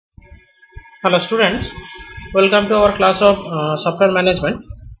Hello students, welcome to our class of software management.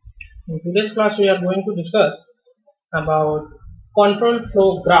 In today's class we are going to discuss about control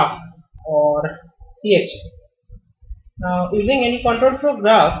flow graph or CFG. Now using any control flow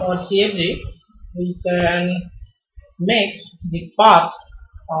graph or CFG, we can make the path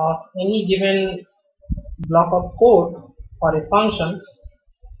of any given block of code or a function.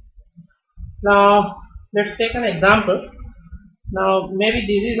 Now let's take an example. Now maybe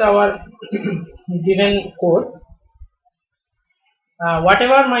this is our given code.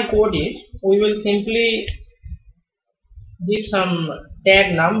 Whatever my code is, we will simply give some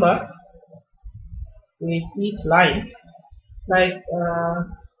tag number with each line. Like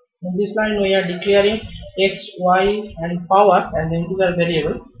in this line we are declaring x, y and power as integer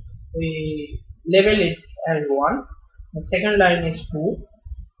variable. We label it as 1. The second line is 2.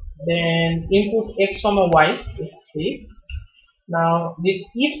 Then input x comma y is 3. Now this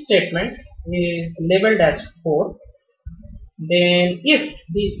if statement is labeled as 4. Then if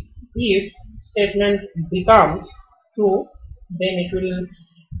this if statement becomes true, then it will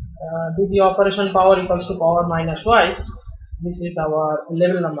do the operation power equals to power minus y. This is our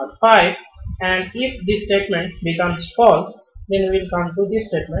level number 5. And if this statement becomes false, then we will come to this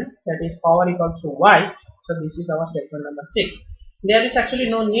statement, that is power equals to y. So this is our statement number 6. There is actually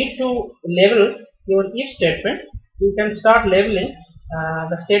no need to label your if statement. You can start labeling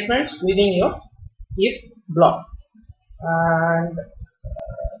the statements within your if block. And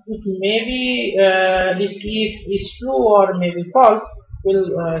it may be this if is true or maybe false,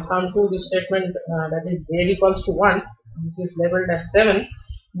 will come to the statement that is z equals to 1. This is labeled as 7.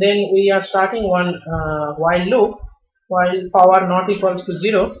 Then we are starting one while loop, while power not equals to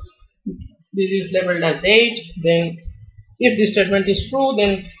 0. This is labeled as 8. Then if this statement is true,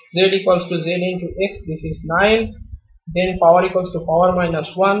 then z equals to z into x, this is 9. Then power equals to power minus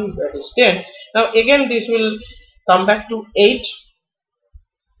 1, that is 10. Now again this will come back to 8,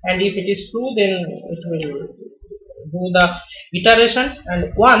 and if it is true, then it will do the iteration,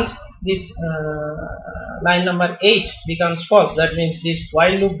 and once this line number 8 becomes false, that means this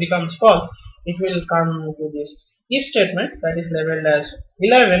while loop becomes false, it will come to this if statement that is labeled as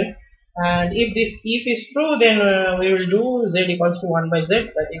 11. And if this if is true, then we will do z equals to 1 by z,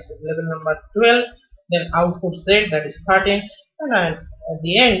 that is level number 12. Then output z, that is 13, and at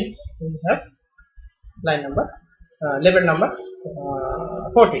the end we have line number level number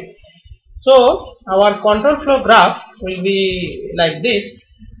 14. So our control flow graph will be like this.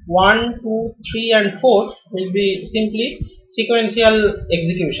 1, 2, 3 and 4 will be simply sequential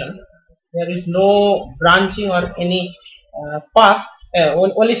execution. There is no branching or any path,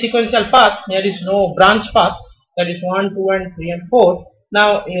 only sequential path. There is no branch path, that is 1, 2 and 3 and 4.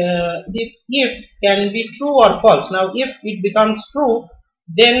 Now this if can be true or false. Now if it becomes true,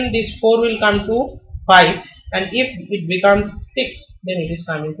 then this 4 will come to 5, and if it becomes 6, then it is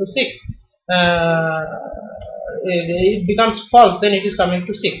coming to 6. It becomes false, then it is coming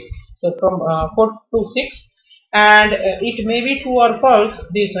to 6. So from 4 to 6, and it may be true or false.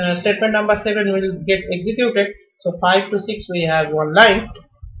 This statement number 7 will get executed. So 5 to 6 we have one line.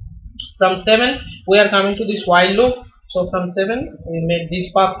 From 7 we are coming to this while loop. So from 7 we made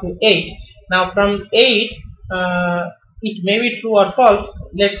this path to 8. Now from 8 it may be true or false.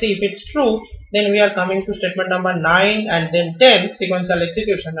 Let's see if it's true, then we are coming to statement number 9 and then 10, sequential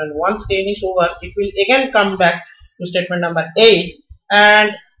execution, and once 10 is over, it will again come back to statement number 8,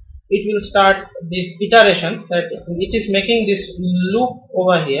 and it will start this iteration, that it is making this loop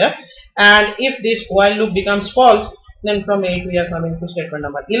over here. And if this while loop becomes false, then from 8 we are coming to statement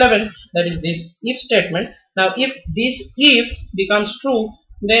number 11, that is this if statement. Now if this if becomes true,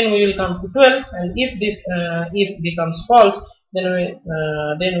 then we will come to 12, and if this if becomes false, then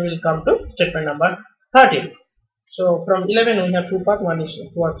we will come to statement number 13. So from 11 we have two parts, one is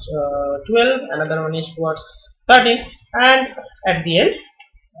towards 12, another one is towards 13, and at the end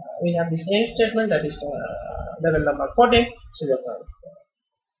we have this end statement, that is level number 14. So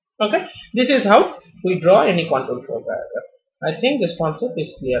okay, this is how we draw any control flow diagram. I think this concept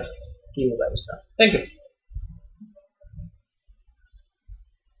is clear to you guys now. Thank you.